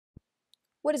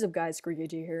What is up guys,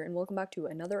 ScreekyJ here and welcome back to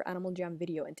another Animal Jam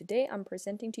video, and today I'm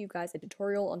presenting to you guys a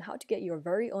tutorial on how to get your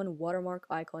very own watermark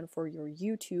icon for your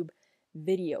YouTube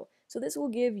video. So this will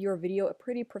give your video a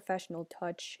pretty professional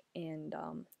touch, and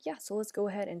yeah, so let's go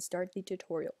ahead and start the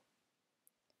tutorial.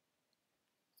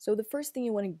 So the first thing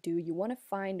you want to do, you want to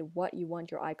find what you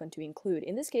want your icon to include.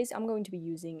 In this case, I'm going to be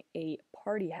using a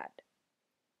party hat.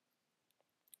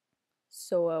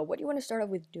 So what you want to start off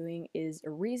with doing is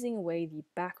erasing away the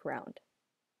background.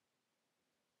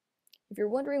 If you're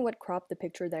wondering what crop the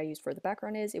picture that I used for the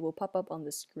background is, it will pop up on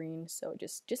the screen, so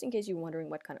just in case you're wondering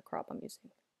what kind of crop I'm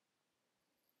using.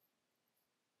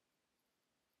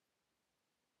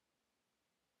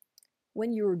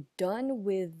 When you're done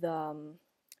with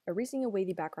erasing away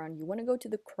the background, you want to go to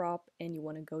the crop and you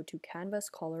want to go to canvas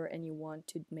color and you want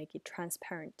to make it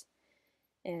transparent.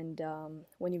 And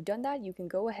when you've done that, you can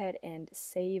go ahead and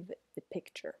save the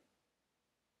picture.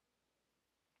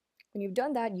 When you've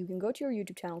done that, you can go to your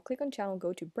YouTube channel, click on channel,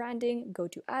 go to branding, go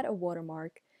to add a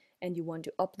watermark, and you want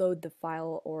to upload the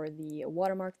file or the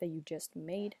watermark that you just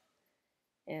made.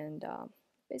 And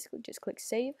basically just click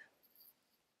save.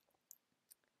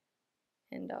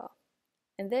 And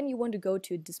then you want to go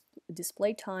to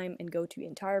display time and go to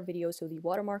entire video, so the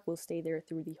watermark will stay there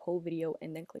through the whole video,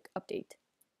 and then click update.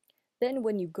 Then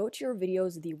when you go to your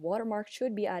videos, the watermark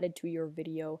should be added to your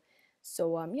video.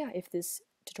 So yeah, if this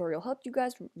tutorial helped you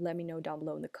guys, let me know down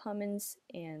below in the comments,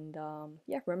 and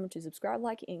yeah, remember to subscribe,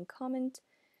 like, and comment,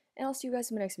 and I'll see you guys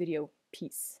in my next video.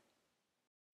 Peace.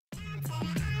 My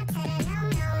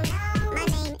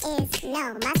name is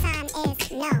no, my sign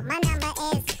is no, my number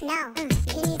is no.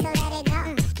 You need to let it go.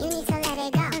 You need to let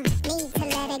it go. Need to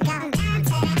let it go.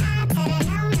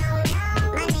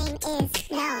 My name is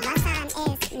no, my sign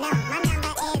is no, my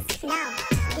number is no.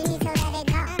 You need to let it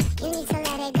go. You need to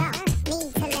let it go. Need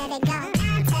to let it go.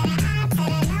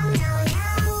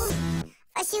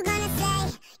 What you gonna say?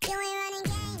 You ain't running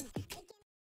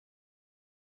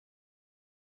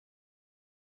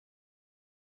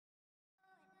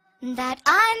game. That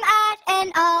I'm at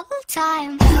an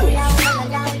all-time low, low, low,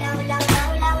 low, low.